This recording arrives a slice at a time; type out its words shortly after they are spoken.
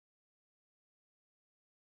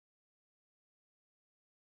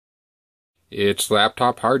It's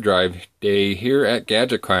laptop hard drive day here at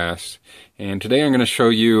Gadget Class, and today I'm going to show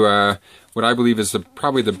you what I believe is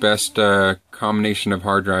probably the best combination of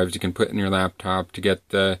hard drives you can put in your laptop to get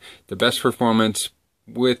the best performance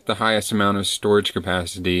with the highest amount of storage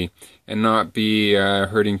capacity and not be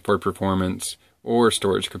hurting for performance or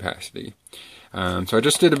storage capacity. So I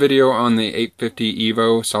just did a video on the 850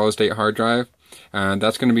 EVO solid state hard drive.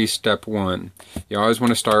 That's going to be step one. You always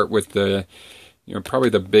want to start with the probably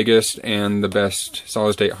the biggest and the best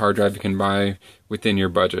solid state hard drive you can buy within your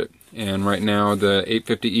budget. And right now the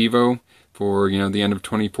 850 EVO for the end of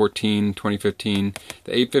 2014, 2015,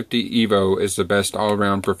 the 850 EVO is the best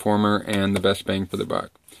all-around performer and the best bang for the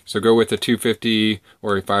buck. So go with a 250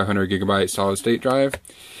 or a 500 gigabyte solid state drive.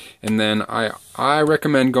 And then I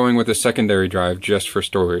recommend going with a secondary drive just for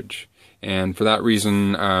storage. And for that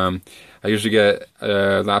reason, I usually get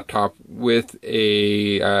a laptop with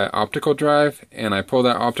a optical drive, and I pull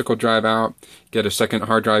that optical drive out, get a second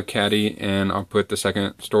hard drive caddy, and I'll put the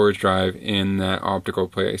second storage drive in that optical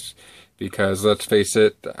place. Because let's face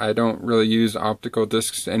it, I don't really use optical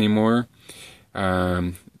discs anymore.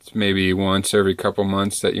 It's maybe once every couple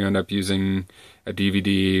months that you end up using a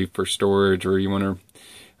DVD for storage, or you want to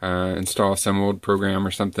install some old program or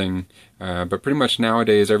something, but pretty much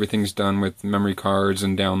nowadays everything's done with memory cards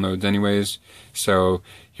and downloads anyways, so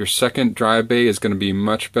your second drive bay is going to be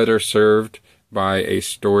much better served by a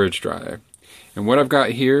storage drive. And what I've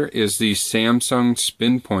got here is the Samsung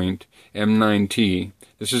Spinpoint M9T.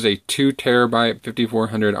 This is a 2 terabyte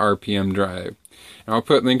 5400 RPM drive. And I'll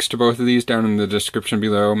put links to both of these down in the description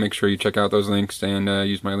below. Make sure you check out those links and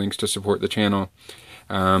use my links to support the channel.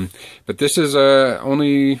 But this is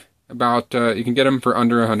only about, you can get them for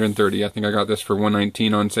under 130. I think I got this for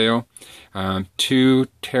 119 on sale. 2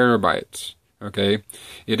 terabytes. Okay,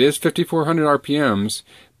 it is 5400 RPMs,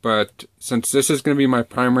 but since this is going to be my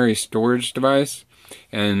primary storage device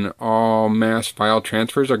and all mass file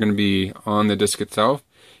transfers are going to be on the disk itself,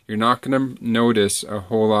 you're not going to notice a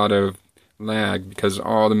whole lot of lag because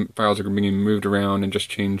all the files are being moved around and just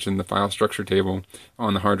changed in the file structure table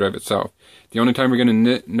on the hard drive itself. The only time you're going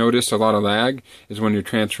to notice a lot of lag is when you're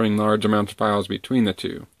transferring large amounts of files between the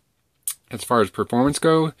two. As far as performance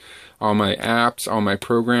go, all my apps, all my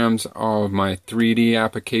programs, all of my 3D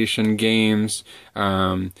application games,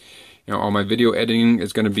 all my video editing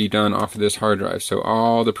is going to be done off of this hard drive. So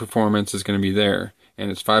all the performance is going to be there. And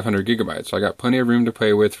it's 500 gigabytes, so I got plenty of room to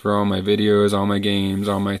play with for all my videos, all my games,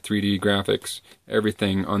 all my 3D graphics,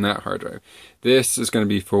 everything on that hard drive. This is going to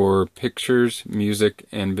be for pictures, music,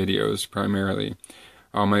 and videos primarily.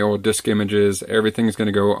 All my old disk images, everything is going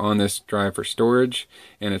to go on this drive for storage,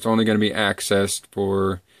 and it's only going to be accessed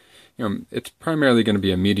for, it's primarily going to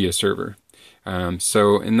be a media server.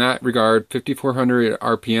 So in that regard, 5400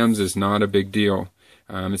 RPMs is not a big deal.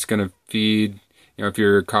 It's going to feed, if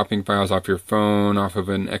you're copying files off your phone, off of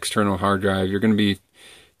an external hard drive, you're going to be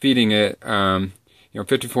feeding it,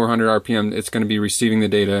 5400 RPM, it's going to be receiving the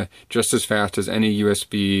data just as fast as any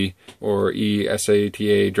USB or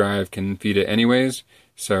eSATA drive can feed it anyways.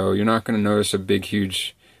 So you're not going to notice a big,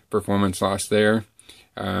 huge performance loss there.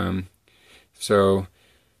 So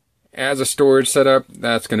as a storage setup,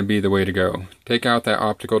 that's going to be the way to go. Take out that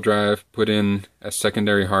optical drive, put in a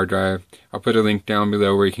secondary hard drive. I'll put a link down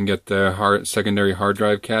below where you can get the secondary hard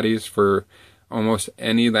drive caddies for almost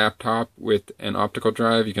any laptop with an optical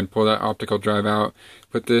drive. You can pull that optical drive out,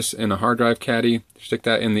 put this in a hard drive caddy, stick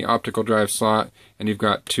that in the optical drive slot, and you've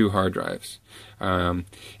got 2 hard drives.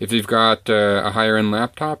 If you've got a higher end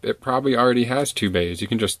laptop, it probably already has 2 bays. You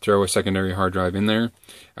can just throw a secondary hard drive in there.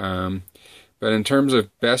 But in terms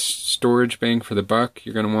of best storage bang for the buck,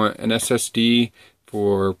 you're going to want an SSD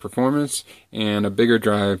for performance and a bigger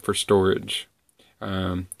drive for storage.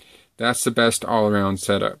 That's the best all-around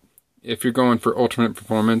setup. If you're going for ultimate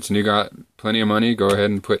performance and you got plenty of money, go ahead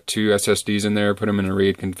and put 2 SSDs in there, put them in a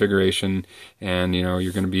RAID configuration, and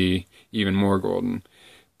you're going to be even more golden.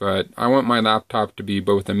 But I want my laptop to be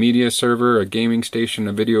both a media server, a gaming station,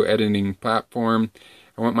 a video editing platform.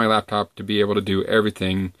 I want my laptop to be able to do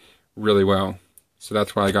everything really well. So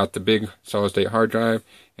that's why I got the big solid state hard drive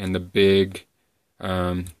and the big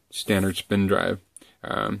standard spin drive.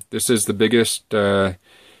 This is the biggest drive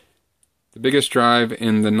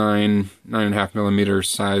in the 9.5 millimeter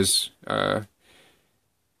size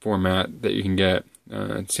format that you can get.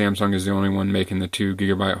 Samsung is the only one making the 2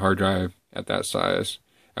 gigabyte hard drive at that size.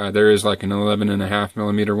 There is like an 11.5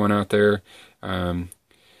 millimeter one out there.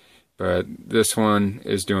 But this one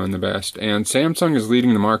is doing the best. And Samsung is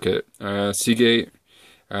leading the market. Seagate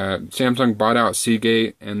Samsung bought out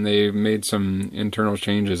Seagate, and they've made some internal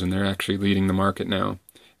changes, and they're actually leading the market now.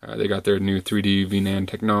 They got their new 3D VNAND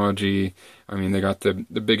technology. I mean, they got the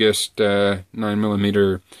biggest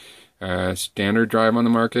 9mm standard drive on the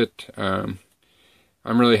market. I'm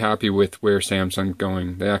really happy with where Samsung's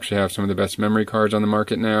going. They actually have some of the best memory cards on the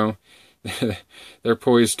market now. They're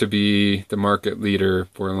poised to be the market leader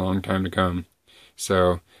for a long time to come.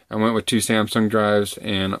 So I went with 2 Samsung drives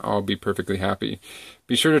and I'll be perfectly happy.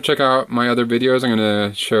 Be sure to check out my other videos. I'm going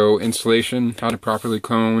to show installation, how to properly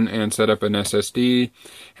clone and set up an SSD,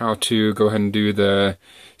 how to go ahead and do the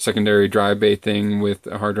secondary drive bay thing with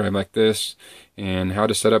a hard drive like this, and how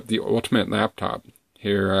to set up the ultimate laptop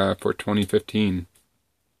here for 2015.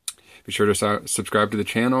 Be sure to subscribe to the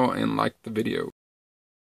channel and like the video.